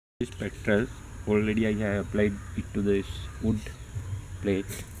This petrol already I have applied it to this wood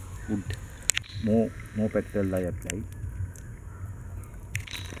plate. More petrol I applied.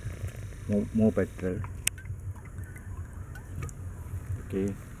 More petrol.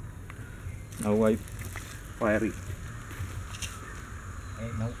 Okay. Now I fire it.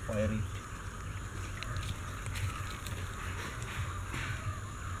 I now fire it.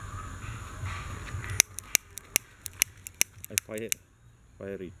 I fire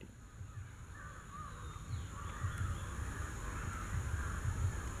it.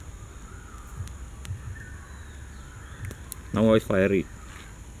 Now I fire it.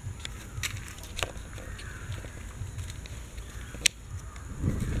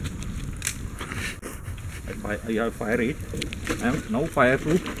 I have fire it. I am now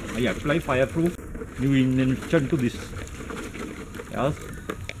fireproof. I apply fireproof new invention to this. Yes,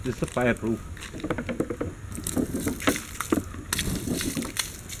 this is a fireproof.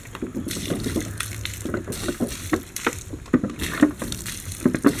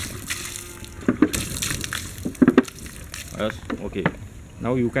 Yes, okay.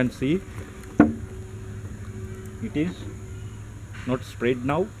 Now you can see it is not spread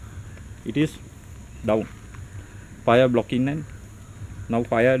now. It is down. Fire blocking, and now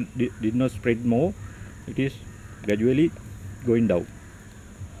fire did not spread more. It is gradually going down.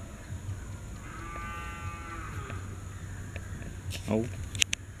 Now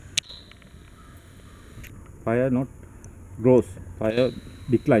fire not grows, fire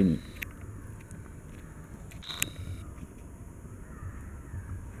declining.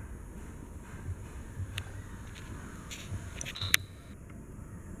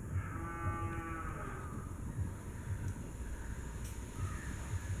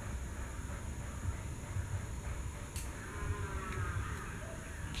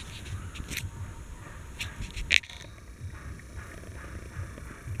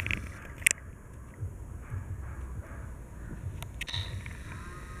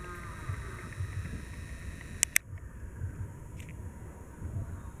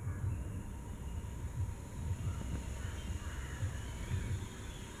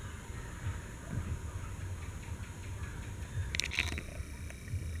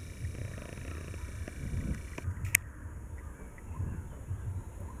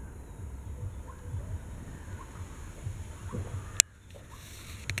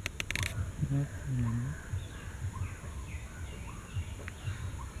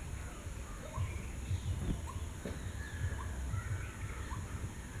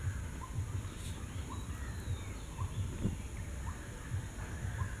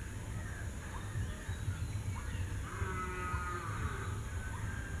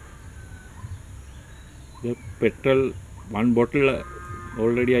 The petrol, one bottle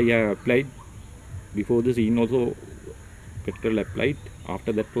already I have applied. Before the scene also petrol applied.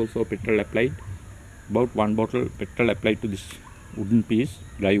 After that also petrol applied. About one bottle petrol applied to this wooden piece,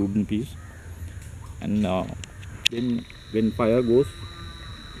 dry wooden piece. And then when fire goes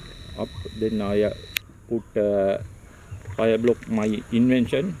up, then I put fire block my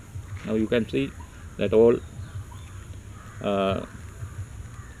invention. Now you can see that all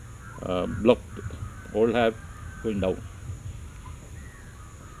blocked, all have going down.